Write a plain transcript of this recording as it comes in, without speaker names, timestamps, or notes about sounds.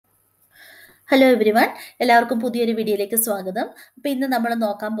Hello everyone, എല്ലാവർക്കും പുതിയൊരു വീഡിയോയിലേക്ക് സ്വാഗതം. അപ്പോൾ ഇന്ന് നമ്മൾ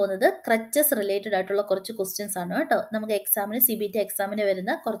നോക്കാൻ പോകുന്നത് ക്രച്ചസ് റിലേറ്റഡ് ആയിട്ടുള്ള കുറച്ച് ക്വസ്റ്റ്യൻസ് ആണ് കേട്ടോ. നമുക്ക് എക്സാമിന് CBT എക്സാമിന്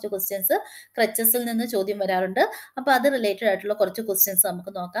വരുന്ന കുറച്ച് ക്വസ്റ്റ്യൻസ് ക്രച്ചസിൽ നിന്ന് ചോദ്യം വരാറുണ്ട്. അപ്പോൾ അത് റിലേറ്റഡ് ആയിട്ടുള്ള കുറച്ച് ക്വസ്റ്റ്യൻസ്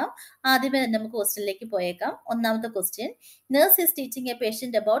നമുക്ക് നോക്കാം. ആദ്യമേ തന്നെ നമുക്ക് ക്വസ്റ്റ്യനിലേക്ക് പോയേക്കാം. ഒന്നാമത്തെ question, nurse is teaching A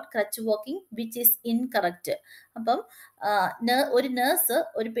patient about crutch walking which is incorrect. അപ്പം ഒരു നേഴ്സ്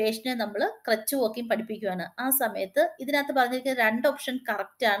ഒരു പേഷ്യന്റിനെ നമ്മൾ ക്രച്ച് വാക്കിംഗ് പഠിപ്പിക്കുകയാണ്. ആ സമയത്ത് ഇതിനകത്ത് പറഞ്ഞിരിക്കുന്ന രണ്ട് ഓപ്ഷൻ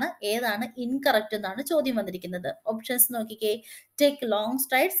കറക്റ്റ് ആണ്, ഏതാണ് ഇൻകറക്റ്റ് എന്നാണ് ചോദ്യം വന്നിരിക്കുന്നത്. ഓപ്ഷൻസ് നോക്കിക്കേ. Take long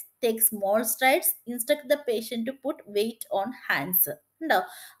strides, take small strides, instruct the patient to put wait on hands. ഉണ്ടോ?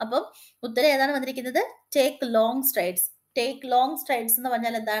 അപ്പം ഉത്തരം ഏതാണ് വന്നിരിക്കുന്നത്? Take long strides. Take long strides എന്ന്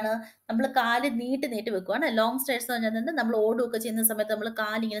പറഞ്ഞാൽ എന്താണ്? നമ്മൾ കാല് നീട്ടി വെക്കുവാണ്. ലോങ് സ്ട്രൈഡ്സ് എന്ന് പറഞ്ഞാൽ നമ്മൾ ഓടുകയൊക്കെ ചെയ്യുന്ന സമയത്ത് നമ്മൾ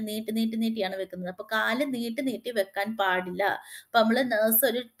കാലിങ്ങനെ നീട്ടിയാണ് വെക്കുന്നത്. അപ്പൊ കാല് നീട്ടി വെക്കാൻ പാടില്ല. അപ്പൊ നമ്മൾ നേഴ്സ്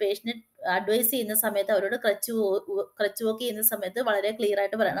ഒരു പേഷ്യന്റ് അഡ്വൈസ് ചെയ്യുന്ന സമയത്ത് അവരോട് ക്രച്ച് വർക്ക് ചെയ്യുന്ന സമയത്ത് വളരെ ക്ലിയർ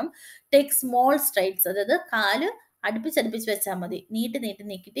ആയിട്ട് പറയണം. ടേക്ക് സ്മോൾ സ്ട്രൈഡ്സ്, അതായത് കാല് അടുപ്പിച്ച് വെച്ചാൽ മതി. നീട്ടി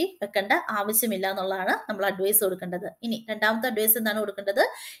വെക്കേണ്ട ആവശ്യമില്ല എന്നുള്ളതാണ് നമ്മൾ അഡ്വൈസ് കൊടുക്കേണ്ടത്. ഇനി രണ്ടാമത്തെ അഡ്വൈസ് എന്താണ് കൊടുക്കേണ്ടത്?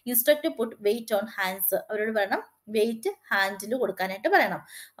 Instruct to put wait on hands. അവരോട് പറയണം വെയിറ്റ് ഹാൻഡിൽ കൊടുക്കാനായിട്ട് പറയണം.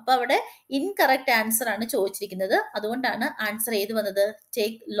 അപ്പൊ അവിടെ ഇൻകറക്റ്റ് ആൻസർ ആണ് ചോദിച്ചിരിക്കുന്നത്. അതുകൊണ്ടാണ് ആൻസർ ഏത് വന്നത്?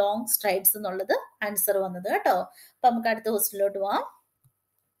 ടേക്ക് ലോങ് സ്ട്രൈഡ്സ് എന്നുള്ളത് ആൻസർ വന്നത് കേട്ടോ. അപ്പൊ നമുക്ക് അടുത്ത ക്വസ്റ്റ്യനിലോട്ട് പോവാം.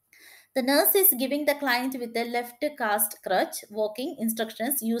 The nurse is giving the client with a left cast crutch walking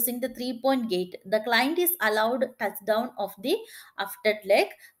instructions using the 3-point gait. The client is allowed touchdown of the after leg.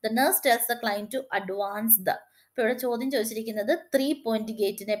 The nurse tells the client to advance the. അപ്പോൾ ഇവിടെ ചോദ്യം ചോദിച്ചിരിക്കുന്നത് 3-point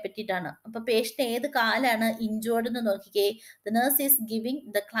ഗേറ്റിനെ പറ്റിയിട്ടാണ്. അപ്പൊ patient ഏത് കാലാണ് injured എന്ന് നോക്കിക്കേ. The nurse is giving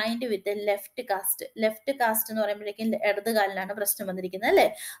the client with a left cast. Left cast എന്ന് പറയുമ്പോഴേക്കും ഇടത് കാലിലാണ് പ്രശ്നം വന്നിരിക്കുന്നത് അല്ലേ?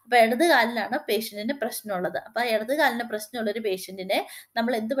 അപ്പൊ ഇടത് കാലിലാണ് പേഷ്യന്റിന് പ്രശ്നമുള്ളത്. അപ്പൊ ഇടത് കാലിന് പ്രശ്നമുള്ള ഒരു പേഷ്യന്റിനെ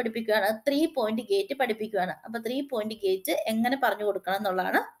നമ്മൾ എന്ത് പഠിപ്പിക്കുകയാണ്? 3-point ഗേറ്റ് പഠിപ്പിക്കുകയാണ്. അപ്പൊ 3-point ഗേറ്റ് എങ്ങനെ പറഞ്ഞു കൊടുക്കണം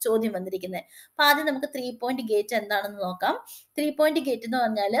എന്നുള്ളതാണ് ചോദ്യം വന്നിരിക്കുന്നത്. അപ്പൊ ആദ്യം നമുക്ക് 3-point ഗേറ്റ് എന്താണെന്ന് നോക്കാം. 3-point ഗേറ്റ് എന്ന്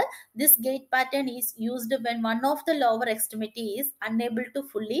പറഞ്ഞാൽ this gait pattern is used when one of the lower extremity is unable to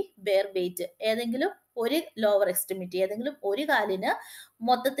fully bear weight. ഏതെങ്കിലും ഒരു ലോവർ എക്സ്ട്രിമിറ്റി, ഏതെങ്കിലും ഒരു കാലിന്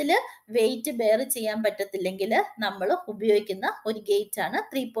മൊത്തത്തില് വെയിറ്റ് ബെയർ ചെയ്യാൻ പറ്റത്തില്ലെങ്കിൽ നമ്മൾ ഉപയോഗിക്കുന്ന ഒരു ഗേറ്റ് ആണ്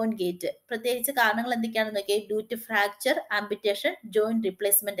 3-point ഗേറ്റ്. പ്രത്യേകിച്ച് കാരണങ്ങൾ എന്തൊക്കെയാണെന്ന് നോക്കിയാൽ due to fracture, ആംപിറ്റേഷൻ, joint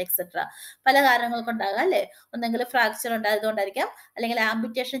replacement etcetera. പല കാരണങ്ങൾ കൊണ്ടാകാം അല്ലെ? ഒന്നെങ്കിൽ ഫ്രാക്ചർ ഉണ്ടായതുകൊണ്ടായിരിക്കാം, അല്ലെങ്കിൽ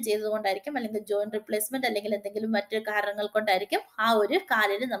ആംപിറ്റേഷൻ ചെയ്തതുകൊണ്ടായിരിക്കും, അല്ലെങ്കിൽ ജോയിന്റ് റീപ്ലേസ്മെന്റ്, അല്ലെങ്കിൽ എന്തെങ്കിലും മറ്റു കാരണങ്ങൾ കൊണ്ടായിരിക്കും ആ ഒരു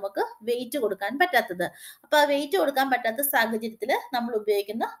കാലിന് നമുക്ക് വെയിറ്റ് കൊടുക്കാൻ പറ്റാത്തത്. അപ്പൊ ആ വെയിറ്റ് കൊടുക്കാൻ പറ്റാത്ത സാഹചര്യത്തിൽ നമ്മൾ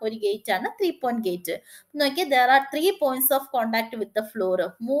ഉപയോഗിക്കുന്ന ഒരു ഗേറ്റ് ആണ് 3-point ഗേറ്റ്. നോക്കിയാൽ there are 3 points of contact with the floor.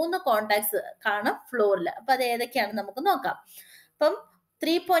 3 contacts കാണും ഫ്ലോറിൽ. അപ്പൊ അത് ഏതൊക്കെയാണ് നമുക്ക് നോക്കാം. അപ്പം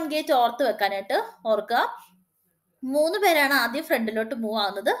 3-point ഗേറ്റ് ഓർത്ത് വെക്കാനായിട്ട് ഓർക്കുക, 3 പേരാണ് ആദ്യം ഫ്രണ്ടിലോട്ട് മൂവ്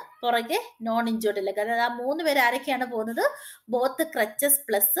ആവുന്നത്, പുറകെ നോൺ ഇഞ്ചോർഡ് ലെഗ്. അതായത് ആ 3 പേര് ആരൊക്കെയാണ് പോകുന്നത്? Both crutches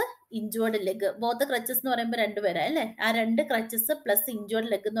plus injured leg. Both crutches എന്ന് പറയുമ്പോൾ 2 പേരാ അല്ലെ? ആ 2 ക്രച്ചസ് പ്ലസ് ഇഞ്ചോർഡ്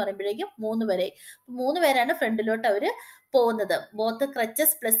ലെഗ് എന്ന് പറയുമ്പോഴേക്കും 3 പേരെ. 3 പേരാണ് ഫ്രണ്ടിലോട്ട് അവര് പോകുന്നത്. Both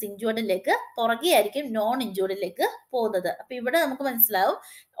crutches plus injured leg, പുറകെ ആയിരിക്കും നോൺ ഇഞ്ചോർഡ് ലെഗ് പോകുന്നത്. അപ്പൊ ഇവിടെ നമുക്ക് മനസ്സിലാവും,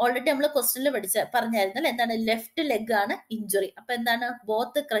 ഓൾറെഡി നമ്മൾ ക്വസ്റ്റനിൽ പറഞ്ഞായിരുന്നല്ലോ എന്താണ്? ലെഫ്റ്റ് ലെഗ് ആണ് ഇഞ്ചുറി. അപ്പൊ എന്താണ്?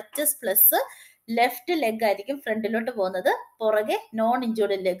 Both crutches plus left leg ആയിരിക്കും ഫ്രണ്ടിലോട്ട് പോകുന്നത്, പുറകെ non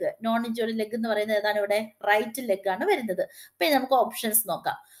injured leg. Non injured leg എന്ന് പറയുന്നത് ഏതാണ്? ഇവിടെ റൈറ്റ് ലെഗ് ആണ് വരുന്നത്. അപ്പൊ നമുക്ക് ഓപ്ഷൻസ്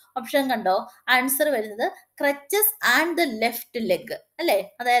നോക്കാം. ഓപ്ഷൻ കണ്ടോ? ആൻസർ വരുന്നത് crutches and the left leg അല്ലെ?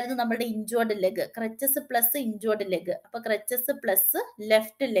 അതായിരുന്നു നമ്മുടെ injured leg. Crutches plus injured leg. അപ്പൊ crutches plus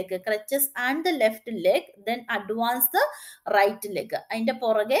left leg, crutches and the left leg, then advance the right leg. അതിന്റെ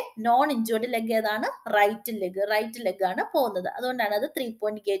പുറകെ നോൺ ഇഞ്ചോർഡ് ലെഗ് ഏതാണ്? Right leg. റൈറ്റ് ലെഗ് ആണ് പോകുന്നത്. അതുകൊണ്ടാണ് അത്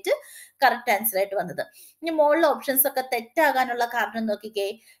 3-point ഗേറ്റ് കറക്റ്റ് ആൻസർ ആയിട്ട് വന്നത്. ഇനി മുകളിലെ ഓപ്ഷൻസ് ഒക്കെ തെറ്റാകാനുള്ള കാരണം നോക്കിക്കേ.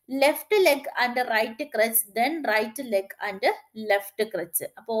 Left leg and right crutch, then right leg and left crutch.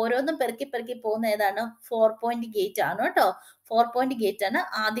 അപ്പൊ ഓരോന്നും പെറുക്കി പോകുന്ന ഏതാണ്? 4-point ഗേറ്റ് ആണ് കേട്ടോ. 4-point ഗേറ്റ് ആണ്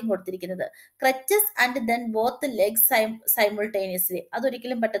ആദ്യം കൊടുത്തിരിക്കുന്നത്. Crutches and then both legs simultaneously,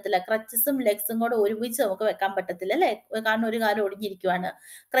 അതൊരിക്കലും പറ്റത്തില്ല. ക്രച്ചസും ലെഗ്സും കൂടെ ഒരുമിച്ച് നമുക്ക് വെക്കാൻ പറ്റത്തില്ല അല്ലെ? കാരണം ഒരു കാലം ഒടിഞ്ഞിരിക്കുവാണ്.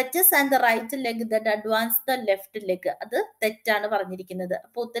 Crutches and the right leg then advance the left leg, അത് തെറ്റാണ് പറഞ്ഞിരിക്കുന്നത്.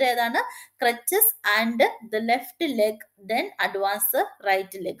 അപ്പൊ ഉത്തരം ഏതാണ്? Crutches and the left leg then advance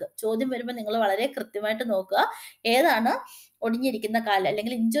right leg. ചോദ്യം വരുമ്പോൾ നിങ്ങൾ വളരെ കൃത്യമായിട്ട് നോക്കുക, ഏതാണ് ഒടിഞ്ഞിരിക്കുന്ന കാല്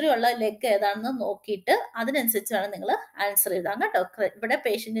അല്ലെങ്കിൽ ഇഞ്ചുറി ഉള്ള ലെഗ് ഏതാണെന്ന് നോക്കിയിട്ട് അതിനനുസരിച്ച് വേണം നിങ്ങൾ ആൻസർ എഴുതാൻ കേട്ടോ. ഇവിടെ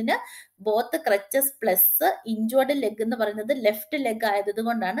പേഷ്യന്റിന് both crutches plus injured leg എന്ന് പറയുന്നത് ലെഫ്റ്റ് ലെഗ് ആയത്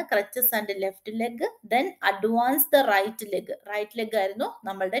കൊണ്ടാണ് crutches and left leg, then advance the right leg. Right leg ആയിരുന്നു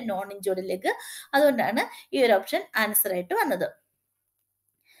നമ്മളുടെ നോൺ ഇഞ്ചോർഡ് ലെഗ്. അതുകൊണ്ടാണ് ഈ ഒരു ഓപ്ഷൻ ആൻസർ ആയിട്ട് വന്നത്.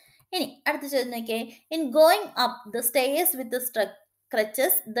 ഇനി അടുത്ത ചോദ്യം നോക്കിയേ. In going up the stairs with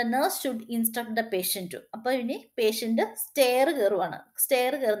crutches, the nurse should instruct the patient to. അപ്പോൾ ഇനി പേഷ്യന്റ് സ്റ്റെയർ കയറുവാണ്.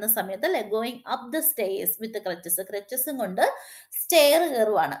 സ്റ്റെയർ കയറുന്ന സമയത്ത് അല്ലെ going up the stairs with crutches, ക്രച്ചസും കൊണ്ട് സ്റ്റെയർ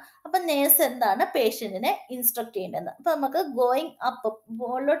കയറുവാണ്. അപ്പൊ നേഴ്സ് എന്താണ് പേഷ്യന്റിനെ ഇൻസ്ട്രക്ട് ചെയ്യേണ്ടത്? അപ്പൊ നമുക്ക് ഗോയിങ് അപ്പ്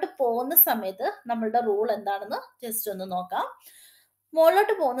മുകളിലോട്ട് പോകുന്ന സമയത്ത് നമ്മളുടെ റൂൾ എന്താണെന്ന് ജസ്റ്റ് ഒന്ന് നോക്കാം.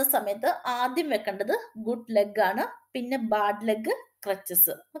 മുകളിലോട്ട് പോകുന്ന സമയത്ത് ആദ്യം വെക്കേണ്ടത് ഗുഡ് ലെഗ് ആണ്, പിന്നെ ബാഡ് ലെഗ്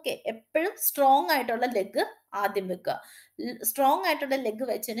ക്രച്ചസ്. ഓക്കെ, എപ്പോഴും സ്ട്രോങ് ആയിട്ടുള്ള ലെഗ് ആദ്യം വെക്കുക. സ്ട്രോങ് ആയിട്ടുള്ള ലെഗ്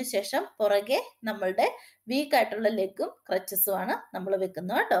വെച്ചതിന് ശേഷം പുറകെ നമ്മളുടെ വീക്ക് ആയിട്ടുള്ള ലെഗും ക്രച്ചസും ആണ് നമ്മൾ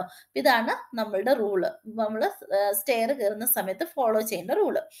വെക്കുന്നത് കേട്ടോ. ഇതാണ് നമ്മളുടെ റൂള്, നമ്മൾ സ്റ്റെയർ കയറുന്ന സമയത്ത് ഫോളോ ചെയ്യേണ്ട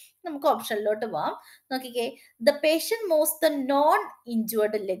റൂള്. നമുക്ക് ഓപ്ഷനിലോട്ട് പോവാം. നോക്കിക്കേ, the patient moves the non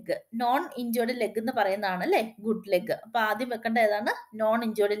injured leg. Non injured leg എന്ന് പറയുന്നതാണ് അല്ലെ ഗുഡ് ലെഗ്. അപ്പൊ ആദ്യം വെക്കേണ്ട ഏതാണ്? നോൺ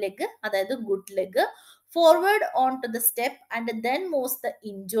ഇഞ്ചേർഡ് ലെഗ്, അതായത് good leg. Forward on to the step and then moves the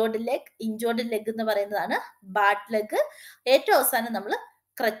injured leg. Injured leg എന്ന് പറയുന്നതാണ് ബാഡ് ലെഗ്. ഏറ്റവും അവസാനം നമ്മൾ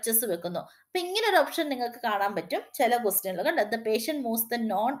ക്രച്ചസ് വെക്കുന്നു. അപ്പൊ ഇങ്ങനെ ഒരു ഓപ്ഷൻ നിങ്ങൾക്ക് കാണാൻ പറ്റും ചില ക്വസ്റ്റ്യനിൽ. കണ്ടോ, the patient moves the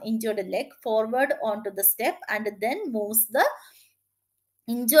non injured leg forward on to the step and then moves the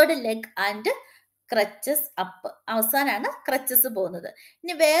injured leg and crutches up. അവസാനാണ് crutches പോകുന്നത്.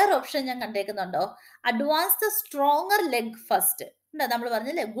 ഇനി വേറെ ഓപ്ഷൻ ഞാൻ കണ്ടേക്കുന്നുണ്ടോ? Advance the stronger leg first. നമ്മൾ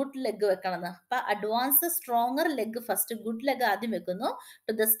പറഞ്ഞല്ലേ ഗുഡ് ലെഗ് വെക്കണം എന്ന്. അപ്പൊ advance stronger leg first, good leg ആദ്യം വെക്കുന്നു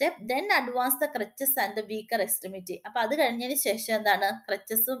to the step, then advance the crutches and the weaker extremity. അപ്പൊ അത് കഴിഞ്ഞതിന് ശേഷം എന്താണ്?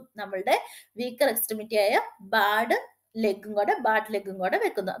 ക്രച്ചസും നമ്മളുടെ വീക്കർ എക്സ്ട്രിമിറ്റി ആയ ബാഡ് ലെഗും കൂടെ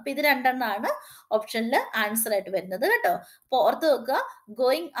വെക്കുന്നു. അപ്പൊ ഇത് രണ്ടെണ്ണമാണ് ഓപ്ഷനിൽ ആൻസർ ആയിട്ട് വരുന്നത് കേട്ടോ. അപ്പൊ ഓർത്ത് വെക്കുക,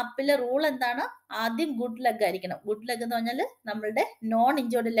 ഗോയിങ് അപ്പിലെ റൂൾ എന്താണ്? ആദ്യം ഗുഡ് ലെഗ് ആയിരിക്കണം. ഗുഡ് ലെഗ് എന്ന് പറഞ്ഞാൽ നമ്മളുടെ നോൺ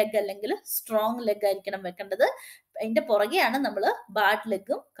ഇഞ്ചേർഡ് ലെഗ് അല്ലെങ്കിൽ സ്ട്രോങ് ലെഗ് ആയിരിക്കണം വെക്കേണ്ടത്. അതിന്റെ പുറകെയാണ് നമ്മൾ ബാഡ്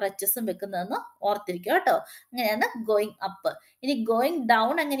ലെഗും ക്രച്ചസും വെക്കുന്നതെന്ന് ഓർത്തിരിക്കുക കേട്ടോ. അങ്ങനെയാണ് ഗോയിങ് അപ്പ്. ഇനി ഗോയിങ്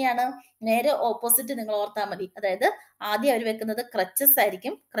ഡൗൺ എങ്ങനെയാണ്? നേരെ ഓപ്പോസിറ്റ് നിങ്ങൾ ഓർത്താൽ മതി. അതായത് ആദ്യം അവർ വെക്കുന്നത് ക്രച്ചസ്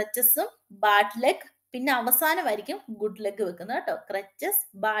ആയിരിക്കും, ക്രച്ചസും ബാഡ് ലെഗ്, പിന്നെ അവസാനമായിരിക്കും ഗുഡ് ലെഗ് വെക്കുന്നത് കേട്ടോ. Crutches,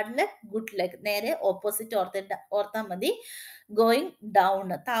 bad leg, good leg, നേരെ ഓപ്പോസിറ്റ് ഓർത്താൽ മതി. ഗോയിങ്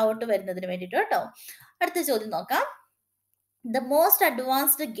ഡൗൺ താഴോട്ട് വരുന്നതിന് വേണ്ടിയിട്ട് കേട്ടോ. അടുത്ത ചോദ്യം നോക്കാം. The most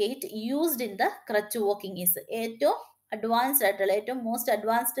advanced gait used in the crutch walking is. ഏറ്റവും അഡ്വാൻസ്ഡ് ആയിട്ടുള്ള മോസ്റ്റ്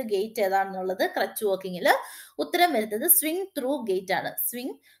അഡ്വാൻസ്ഡ് ഗേറ്റ് ഏതാണെന്നുള്ളത് ക്രച്ച് വാക്കിങ്ങിൽ ഉത്തരം വരുന്നത് സ്വിംഗ് ത്രൂ ഗേറ്റ് ആണ്.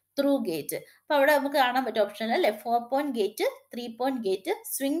 Swing through gate. അപ്പൊ അവിടെ നമുക്ക് കാണാൻ പറ്റും ഓപ്ഷൻ അല്ലെ, 4 point gate, 3 point gate,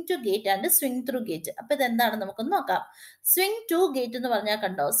 swing to gate and swing through gate. അപ്പൊ ഇതെന്താണ് നമുക്കൊന്ന് നോക്കാം. സ്വിംഗ് ടു ഗേറ്റ് എന്ന് പറഞ്ഞാൽ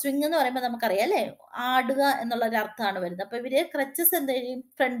കണ്ടോ, സ്വിംഗ് എന്ന് പറയുമ്പോൾ നമുക്കറിയാം അല്ലെ, ആടുക എന്നുള്ള ഒരു അർത്ഥമാണ് വരുന്നത്. അപ്പൊ ഇവര് ക്രച്ചസ് എന്ത് ചെയ്യും?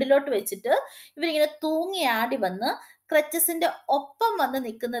 ഫ്രണ്ടിലോട്ട് വെച്ചിട്ട് ഇവരിങ്ങനെ തൂങ്ങി ആടി വന്ന് ക്രച്ചസിന്റെ ഒപ്പം വന്ന്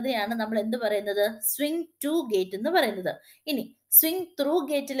നിൽക്കുന്നതിനെയാണ് നമ്മൾ എന്ത് പറയുന്നത്? സ്വിംഗ് ടു ഗേറ്റ് എന്ന് പറയുന്നത്. ഇനി സ്വിംഗ് ത്രൂ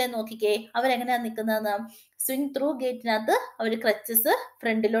ഗേറ്റിലെ നോക്കിക്കേ, അവരെങ്ങനെയാണ് നിൽക്കുന്നതെന്ന്. സ്വിംഗ് ത്രൂ ഗേറ്റിനകത്ത് അവർ ക്രച്ചസ്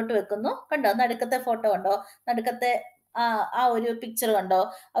ഫ്രണ്ടിലോട്ട് വെക്കുന്നു. കണ്ടോ, നടുക്കത്തെ ഫോട്ടോ കണ്ടോ, നടുക്കത്തെ ആ ഒരു പിക്ചർ കണ്ടോ,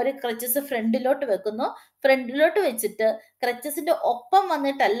 അവർ ക്രച്ചസ് ഫ്രണ്ടിലോട്ട് വെക്കുന്നു. ഫ്രണ്ടിലോട്ട് വെച്ചിട്ട് ക്രച്ചസിന്റെ ഒപ്പം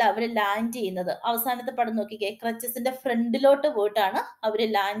വന്നിട്ടല്ല അവർ ലാൻഡ് ചെയ്യുന്നത്. അവസാനത്തെ പടം നോക്കിക്കേ, ക്രച്ചസിന്റെ ഫ്രണ്ടിലോട്ട് പോയിട്ടാണ് അവർ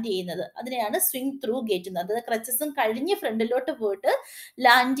ലാൻഡ് ചെയ്യുന്നത്. അതിനെയാണ് സ്വിംഗ് ത്രൂ ഗേറ്റ് എന്ന്. അതായത് ക്രച്ചസും കഴിഞ്ഞ് ഫ്രണ്ടിലോട്ട് പോയിട്ട്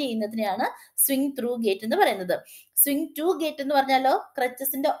ലാൻഡ് ചെയ്യുന്നതിനെയാണ് സ്വിംഗ് ത്രൂ ഗേറ്റ് എന്ന് പറയുന്നത്. സ്വിംഗ് ടു ഗേറ്റ് എന്ന് പറഞ്ഞാലോ,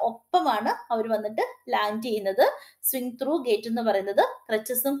 ക്രച്ചസിന്റെ ഒപ്പമാണ് അവർ വന്നിട്ട് ലാൻഡ് ചെയ്യുന്നത്. സ്വിംഗ് ത്രൂ ഗേറ്റ് എന്ന് പറയുന്നത്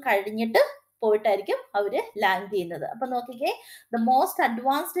ക്രച്ചസും കഴിഞ്ഞിട്ട് പോയിട്ടായിരിക്കും അവര് ലാൻഡ് ചെയ്യുന്നത്. അപ്പൊ നോക്കിക്കേ, the most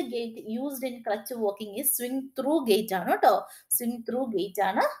advanced gate used in crutch walking is swing through gate ആണ് കേട്ടോ. സ്വിംഗ് ത്രൂ ഗേറ്റ്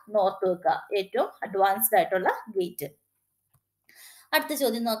ആണ് നോർത്ത് വെക്കുക, ഏറ്റവും അഡ്വാൻസ്ഡ് ആയിട്ടുള്ള ഗേറ്റ്. അടുത്ത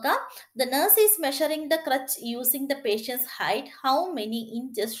ചോദ്യം നോക്കാം. The nurse is measuring the crutch using the patient's height. How many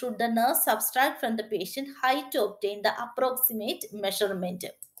inches should the nurse subtract from the patient height to obtain the approximate measurement?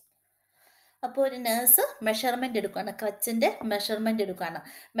 അപ്പോൾ ഒരു nurse measurement എടുക്കുകയാണ്, ക്രച്ചിന്റെ measurement എടുക്കുകയാണ്.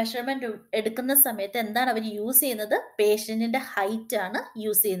 Measurement എടുക്കുന്ന സമയത്ത് എന്താണ് അവർ യൂസ് ചെയ്യുന്നത്? പേഷ്യന്റിന്റെ height ആണ്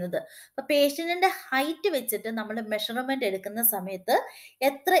use ചെയ്യുന്നത്. അപ്പൊ പേഷ്യന്റിന്റെ ഹൈറ്റ് വെച്ചിട്ട് നമ്മൾ മെഷർമെന്റ് എടുക്കുന്ന സമയത്ത്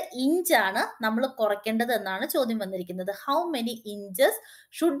എത്ര ഇഞ്ചാണ് നമ്മൾ കുറയ്ക്കേണ്ടത് എന്നാണ് ചോദ്യം വന്നിരിക്കുന്നത്. How many inches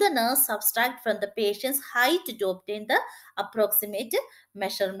should the nurse subtract from the patients height to obtain the approximate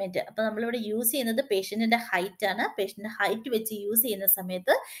measurement. അപ്പൊ നമ്മളിവിടെ യൂസ് ചെയ്യുന്നത് പേഷ്യന്റിന്റെ ഹൈറ്റ് ആണ്. പേഷ്യന്റിന്റെ ഹൈറ്റ് വെച്ച് യൂസ് ചെയ്യുന്ന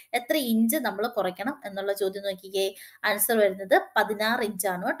സമയത്ത് എത്ര ഇഞ്ച് നമ്മൾ കുറയ്ക്കണം എന്നുള്ള ചോദ്യം നോക്കിക്കേ. ആൻസർ വരുന്നത് 16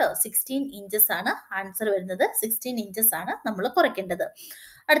 ഇഞ്ചാണ് കേട്ടോ. 16 ഇഞ്ചസ് ആണ് ആൻസർ വരുന്നത്. 16 ഇഞ്ചസ് ആണ് നമ്മൾ കുറയ്ക്കേണ്ടത്.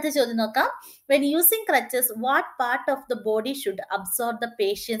 അടുത്ത ചോദ്യം നോക്കാം. When using crutches what part of the body should absorb the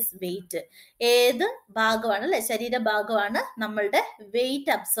patients wait? ഏത് ഭാഗമാണ് അല്ലെ, ശരീരഭാഗമാണ് നമ്മളുടെ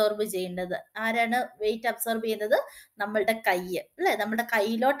വെയിറ്റ് അബ്സോർബ് ചെയ്യേണ്ടത്? ആരാണ് വെയിറ്റ് അബ്സോർബ് ചെയ്യുന്നത്? നമ്മളുടെ കൈ അല്ലെ, നമ്മുടെ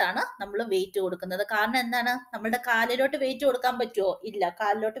കയ്യിലോട്ടാണ് നമ്മൾ വെയിറ്റ് കൊടുക്കുന്നത്. കാരണം എന്താണ്? നമ്മുടെ കാലിലോട്ട് വെയിറ്റ് കൊടുക്കാൻ പറ്റുമോ? ഇല്ല,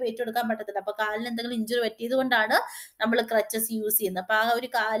 കാലിലോട്ട് വെയിറ്റ് കൊടുക്കാൻ പറ്റത്തില്ല. അപ്പൊ കാലിന് എന്തെങ്കിലും ഇഞ്ചുറി പറ്റിയത് കൊണ്ടാണ് നമ്മൾ ക്രച്ചസ് യൂസ് ചെയ്യുന്നത്. അപ്പൊ ആ ഒരു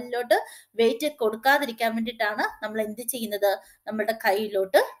കാലിലോട്ട് വെയിറ്റ് കൊടുക്കാതിരിക്കാൻ വേണ്ടിയിട്ടാണ് നമ്മൾ എന്ത് ചെയ്യുന്നത്? നമ്മുടെ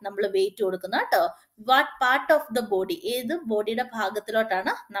കയ്യിലോട്ട് നമ്മൾ വെയിറ്റ് കൊടുക്കുന്നത് കേട്ടോ. What part of the body, ഏത് ബോഡിയുടെ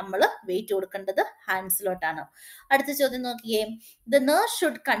ഭാഗത്തിലോട്ടാണ് നമ്മൾ വെയിറ്റ് കൊടുക്കേണ്ടത്? ഹാൻഡ്സിലോട്ടാണ്. അടുത്ത ചോദ്യം നോക്കിയേ. The nurse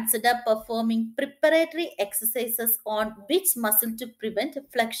should consider performing preparatory exercises on which muscle to prevent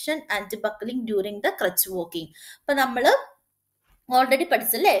flexion and buckling during the crutch walking? അപ്പൊ നമ്മൾ ഓൾറെഡി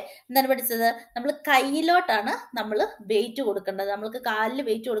പഠിച്ചല്ലേ, എന്താണ് പഠിച്ചത്? നമ്മൾ കയ്യിലോട്ടാണ് നമ്മൾ വെയിറ്റ് കൊടുക്കേണ്ടത്. നമ്മൾക്ക് കാലിൽ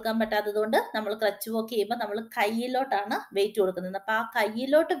വെയിറ്റ് കൊടുക്കാൻ പറ്റാത്തത് കൊണ്ട് നമ്മൾ ക്രച്ച് വാക്ക് ചെയ്യുമ്പോൾ നമ്മൾ കയ്യിലോട്ടാണ് വെയിറ്റ് കൊടുക്കുന്നത്. അപ്പൊ ആ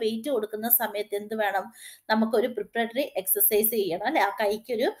കയ്യിലോട്ട് വെയിറ്റ് കൊടുക്കുന്ന സമയത്ത് എന്ത് വേണം? നമുക്കൊരു പ്രിപ്പറേറ്ററി എക്സസൈസ് ചെയ്യണം അല്ലെ, ആ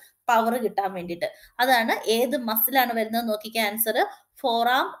കൈക്കൊരു പവർ കിട്ടാൻ വേണ്ടിയിട്ട്. അതാണ് ഏത് മസിലാണ് വരുന്നത് നോക്കിക്കാൻ ആൻസർ.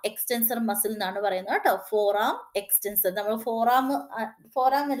 ഫോറാം എക്സ്റ്റൻസർ മസിൽ എന്നാണ് പറയുന്നത് കേട്ടോ. ഫോറാം എക്സ്റ്റൻസർ. നമ്മൾ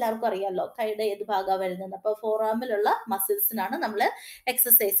ഫോറാം എല്ലാവർക്കും അറിയാമല്ലോ, കൈയുടെ ഏത് ഭാഗമാണ് വരുന്നത്. അപ്പൊ ഫോറാമിലുള്ള മസിൽസിനാണ് നമ്മൾ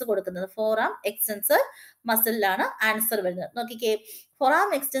എക്സസൈസ് കൊടുക്കുന്നത്. ഫോറാം എക്സ്റ്റൻസർ മസിലിലാണ് ആൻസർ വരുന്നത്. നോക്കിക്കേ.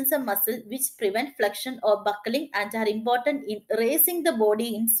 Forearm extensor muscle which prevent flexion or buckling and are important in raising the body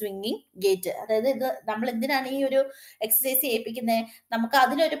in swinging gait. അതായത് ഇത് നമ്മൾ എന്തിനാണ് ഈ ഒരു എക്സസൈസ് ചെയ്യിപ്പിക്കുന്നത്? നമുക്ക്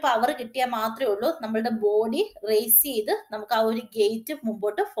അതിനൊരു പവർ കിട്ടിയാൽ മാത്രമേ ഉള്ളൂ നമ്മളുടെ ബോഡി റേസ് ചെയ്ത് നമുക്ക് ആ ഒരു ഗേറ്റ്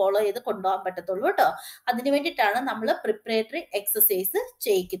മുമ്പോട്ട് ഫോളോ ചെയ്ത് കൊണ്ടുപോകാൻ പറ്റത്തുള്ളൂ കേട്ടോ. അതിനു വേണ്ടിയിട്ടാണ് നമ്മൾ പ്രിപ്പറേറ്ററി എക്സസൈസ്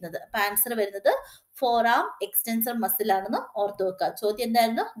ചെയ്യിക്കുന്നത്. അപ്പൊ ആൻസർ വരുന്നത് ഫോറാം എക്സ്റ്റൻസർ മസിൽ ആണെന്ന് ഓർത്തു വെക്കുക. ചോദ്യം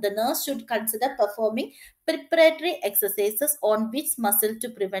എന്തായിരുന്നു? The nurse should consider performing preparatory exercises on which muscle to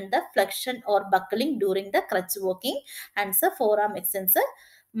prevent the flexion or buckling during the crutch walking. Answer forearm extensor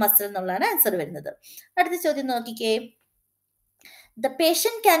muscle എന്നുള്ളതാണ് ആൻസർ വരുന്നത്. അടുത്ത ചോദ്യം നോക്കിക്കേ. The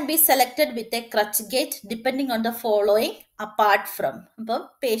patient can be selected with a crutch gait depending on the following apart from. അപ്പം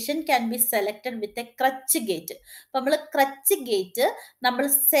patient can be selected with a crutch gait. അപ്പം നമ്മൾ crutch gate നമ്മൾ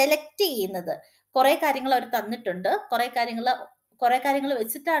select ചെയ്യുന്നത്, കുറെ കാര്യങ്ങൾ അവർ തന്നിട്ടുണ്ട്, കുറെ കാര്യങ്ങൾ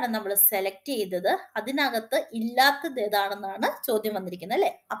വെച്ചിട്ടാണ് നമ്മൾ സെലക്ട് ചെയ്തത്. അതിനകത്ത് ഇല്ലാത്തത് ഏതാണെന്നാണ് ചോദ്യം വന്നിരിക്കുന്നത് അല്ലെ.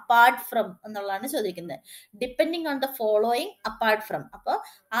 അപ്പാർട്ട് ഫ്രം എന്നുള്ളതാണ് ചോദിക്കുന്നത്. Depending on the following apart from. അപ്പൊ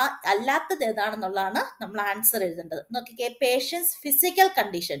ആ അല്ലാത്തത് ഏതാണെന്നുള്ളതാണ് നമ്മൾ ആൻസർ എഴുതേണ്ടത്. നോക്കിക്കേ. Patients physical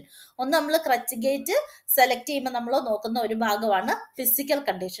condition. ഒന്ന് നമ്മൾ ക്രച്ച് ഗേറ്റ് സെലക്ട് ചെയ്യുമ്പോൾ നമ്മൾ നോക്കുന്ന ഒരു ഭാഗമാണ് ഫിസിക്കൽ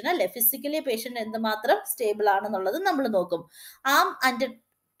കണ്ടീഷൻ അല്ലെ. ഫിസിക്കലി പേഷ്യന്റ് എന്തുമാത്രം സ്റ്റേബിൾ ആണെന്നുള്ളത് നമ്മൾ നോക്കും. ആം ആൻഡ്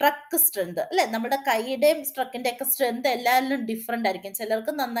ട്രക്ക് സ്ട്രെങ്ത് അല്ലെ. നമ്മുടെ കൈയുടെയും സ്ട്രക്കിന്റെ ഒക്കെ സ്ട്രെങ്ത് എല്ലാവരിലും ഡിഫറെന്റ് ആയിരിക്കും.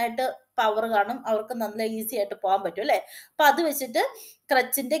 ചിലർക്ക് നന്നായിട്ട് പവർ കാണും, അവർക്ക് നല്ല ഈസി ആയിട്ട് പോകാൻ പറ്റും അല്ലെ. അപ്പൊ അത് വെച്ചിട്ട്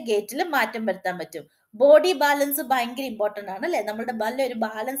ക്രച്ചിന്റെ ഗേറ്റിൽ മാറ്റം വരുത്താൻ പറ്റും. ബോഡി ബാലൻസ് ഭയങ്കര ഇമ്പോർട്ടന്റ് ആണ് അല്ലെ. നമ്മുടെ നല്ലൊരു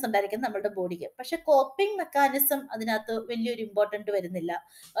ബാലൻസ് ഉണ്ടായിരിക്കും നമ്മുടെ ബോഡിക്ക്. പക്ഷെ കോപ്പിംഗ് മെക്കാനിസം അതിനകത്ത് വലിയൊരു ഇമ്പോർട്ടന്റ് വരുന്നില്ല.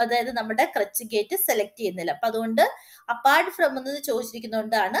 അതായത് നമ്മുടെ ക്രച്ച് ഗേറ്റ് സെലക്ട് ചെയ്യുന്നില്ല. അപ്പൊ അതുകൊണ്ട് അപ്പാർട്ട് ഫ്രം എന്നത്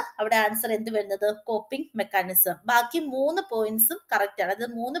ചോദിച്ചിരിക്കുന്നതുകൊണ്ടാണ് അവിടെ ആൻസർ എന്ത് വരുന്നത്? Coping mechanism. ബാക്കി 3 പോയിന്റ്സും കറക്റ്റ് ആണ്. അത്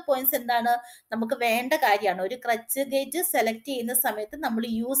 3 പോയിന്റ്സ് എന്താണ്? നമുക്ക് വേണ്ട കാര്യമാണ്. ഒരു ക്രച്ച് ഗേറ്റ് സെലക്ട് ചെയ്യുന്ന സമയത്ത് നമ്മൾ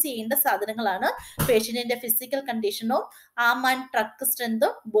യൂസ് ചെയ്യേണ്ട സാധനങ്ങളാണ് പേഷ്യന്റിന്റെ physical കണ്ടീഷനും am and truck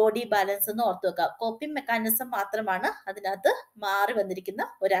സ്ട്രെങ്തും body balance എന്ന് ഓർത്തു വെക്കുക. കോപ്പിംഗ് മെക്കാനിസം മാത്രമാണ് അതിനകത്ത് മാറി വന്നിരിക്കുന്ന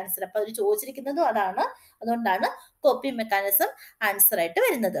ഒരു ആൻസർ. അപ്പൊ അവർ ചോദിച്ചിരിക്കുന്നതും അതാണ്. അതുകൊണ്ടാണ് കോപ്പിംഗ് മെക്കാനിസം ആൻസർ ആയിട്ട്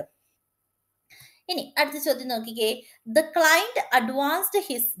വരുന്നത്. ഇനി അടുത്ത ചോദ്യം നോക്കിക്കേ. The client advanced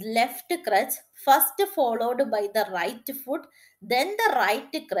his left crutch first followed by the right foot, then the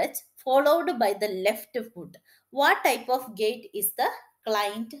right crutch followed by the left foot. What type of gate is the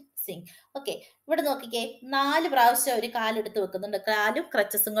client Singh? Okay, ഇവിടെ നോക്കിക്കേ. 4 പ്രാവശ്യം ഒരു കാലെടുത്ത് വെക്കുന്നുണ്ട്, കാലും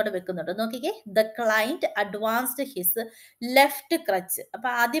ക്രച്ചസും കൂടെ വെക്കുന്നുണ്ട്. നോക്കിക്കേ. The client advanced his left crutch. അപ്പൊ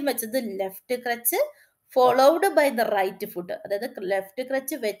ആദ്യം വെച്ചത് left crutch followed by the right foot. അതായത് ലെഫ്റ്റ്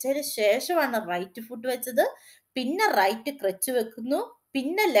ക്രച്ച് വെച്ചതിന് ശേഷമാണ് റൈറ്റ് ഫുട്ട് വെച്ചത്. പിന്നെ റൈറ്റ് ക്രച്ച് വെക്കുന്നു,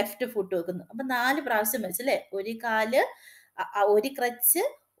 പിന്നെ ലെഫ്റ്റ് ഫുട്ട് വെക്കുന്നു. അപ്പൊ 4 പ്രാവശ്യം വെച്ചല്ലേ. ഒരു കാല്, ഒരു ക്രച്ച്,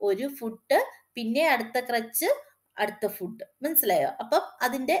 ഒരു ഫുട്ട്, പിന്നെ അടുത്ത ക്രച്ച്, അടുത്ത ഫുഡ്. മനസ്സിലായോ? അപ്പം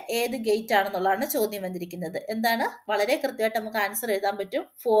അതിന്റെ ഏത് ഗേറ്റ് ആണെന്നുള്ളതാണ് ചോദ്യം വന്നിരിക്കുന്നത്. എന്താണ്? വളരെ കൃത്യമായിട്ട് നമുക്ക് ആൻസർ എഴുതാൻ പറ്റും.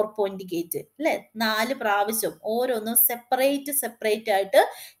 4 പോയിന്റ് ഗേറ്റ് അല്ലെ. 4 പ്രാവശ്യം ഓരോന്നും സെപ്പറേറ്റ് ആയിട്ട്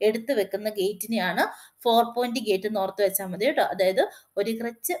എടുത്തു വെക്കുന്ന ഗേറ്റിനെയാണ് 4 പോയിന്റ് ഗേറ്റ് എന്ന് ഓർത്ത് വെച്ചാൽ മതി കേട്ടോ. അതായത് ഒരു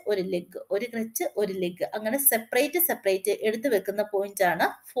ക്രച്ച്, ഒരു ലെഗ്, ഒരു ക്രച്ച്, ഒരു ലെഗ്, അങ്ങനെ സെപ്പറേറ്റ് എടുത്തു വെക്കുന്ന പോയിന്റ് ആണ്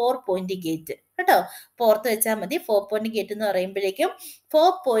 4 പോയിന്റ് ഗേറ്റ് കേട്ടോ. അപ്പൊ ഓർത്ത് വെച്ചാൽ മതി. 4 പോയിന്റ് ഗേറ്റ് എന്ന് പറയുമ്പോഴേക്കും 4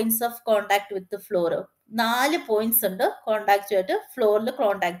 points of contact with floor. 4 points ഉണ്ട് കോണ്ടാക്റ്റുമായിട്ട്. ഫ്ലോറിൽ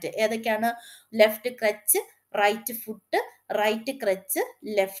കോണ്ടാക്ട് ഏതൊക്കെയാണ്? Left crutch, right foot, right crutch,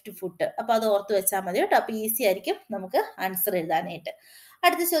 left foot. അപ്പൊ അത് ഓർത്ത് വെച്ചാൽ മതി കേട്ടോ. അപ്പൊ ഈസി ആയിരിക്കും നമുക്ക് ആൻസർ എഴുതാനായിട്ട്.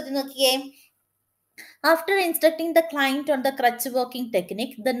 അടുത്ത ചോദ്യം നോക്കിയേ. After instructing the client on the crutch walking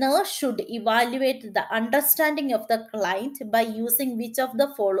technique, the nurse should evaluate the understanding of the client by using which of the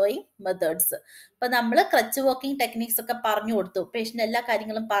following methods. ഇപ്പൊ നമ്മൾ ക്രച്ച് വാക്കിംഗ് ടെക്നിക്സ് ഒക്കെ പറഞ്ഞു കൊടുത്തു, പേഷ്യന്റ് എല്ലാ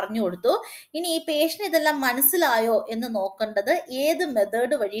കാര്യങ്ങളും പറഞ്ഞു കൊടുത്തു. ഇനി ഈ പേഷ്യന്റ് ഇതെല്ലാം മനസ്സിലായോ എന്ന് നോക്കേണ്ടത് ഏത്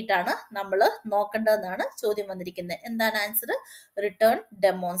മെത്തേഡ് വഴിയിട്ടാണ് നമ്മൾ നോക്കേണ്ടതെന്നാണ് ചോദ്യം വന്നിരിക്കുന്നത്. എന്താണ് ആൻസർ? Return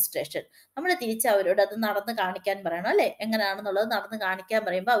demonstration. നമ്മൾ തിരിച്ച് അവരോട് അത് നടന്ന് കാണിക്കാൻ പറയണം അല്ലെ. എങ്ങനെയാണെന്നുള്ളത് നടന്ന് കാണിക്കാൻ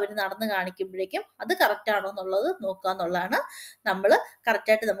പറയുമ്പോൾ അവർ നടന്ന് കാണിക്കുമ്പോഴേക്കും അത് കറക്റ്റ് ആണോ എന്നുള്ളത് നോക്കുക എന്നുള്ളതാണ് നമ്മൾ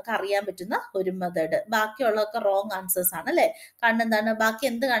കറക്റ്റായിട്ട് നമുക്ക് അറിയാൻ പറ്റുന്ന ഒരു മെത്തേഡ്. ബാക്കിയുള്ളതൊക്കെ റോങ് ആൻസേഴ്സ് ആണ് അല്ലെ. കാരണം എന്താണ്, ബാക്കി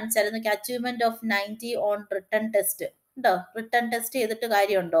എന്ത് കാണിച്ചാലും achievement of 90 on return test ഉണ്ടോ? റിട്ടേൺ ടെസ്റ്റ് ചെയ്തിട്ട്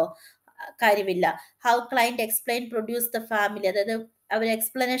കാര്യമുണ്ടോ? കാര്യമില്ല. How client explain produce the family, അതായത് അവർ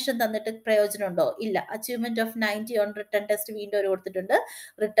എക്സ്പ്ലനേഷൻ തന്നിട്ട് പ്രയോജനമുണ്ടോ? ഇല്ല. Achievement of 90 on return test വീണ്ടും ഒരു കൊടുത്തിട്ടുണ്ട്.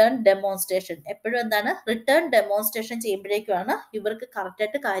 റിട്ടേൺ ഡെമോൺസ്ട്രേഷൻ എപ്പോഴും എന്താണ്, റിട്ടേൺ ഡെമോൺസ്ട്രേഷൻ ചെയ്യുമ്പോഴേക്കുമാണ് ഇവർക്ക്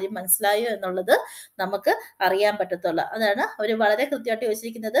കറക്റ്റായിട്ട് കാര്യം മനസ്സിലായോ എന്നുള്ളത് നമുക്ക് അറിയാൻ പറ്റത്തുള്ളൂ. അതാണ് അവർ വളരെ കൃത്യമായിട്ട്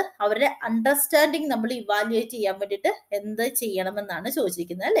ചോദിച്ചിരിക്കുന്നത്. അവരുടെ അണ്ടർസ്റ്റാൻഡിങ് നമ്മൾ ഇവാലുവേറ്റ് ചെയ്യാൻ വേണ്ടിയിട്ട് എന്ത് ചെയ്യണമെന്നാണ്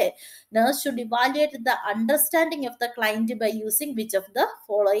ചോദിച്ചിരിക്കുന്നത് അല്ലെ. Nurse should evaluate the understanding of the client by using which of the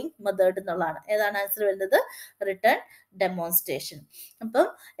following method എന്നുള്ളതാണ്. ഏതാണ് ആൻസർ വരുന്നത്? Return demonstration. അപ്പം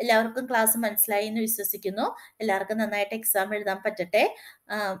എല്ലാവർക്കും ക്ലാസ് മനസ്സിലായി എന്ന് വിശ്വസിക്കുന്നു. എല്ലാവർക്കും നന്നായിട്ട് എക്സാം എഴുതാൻ പറ്റട്ടെ.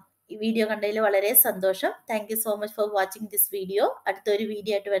 ഈ വീഡിയോ കണ്ടതിൽ വളരെ സന്തോഷം. Thank you so much for watching this video. അടുത്തൊരു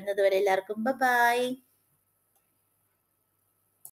വീഡിയോ ആയിട്ട് വരുന്നത് വരെ എല്ലാവർക്കും ബൈ.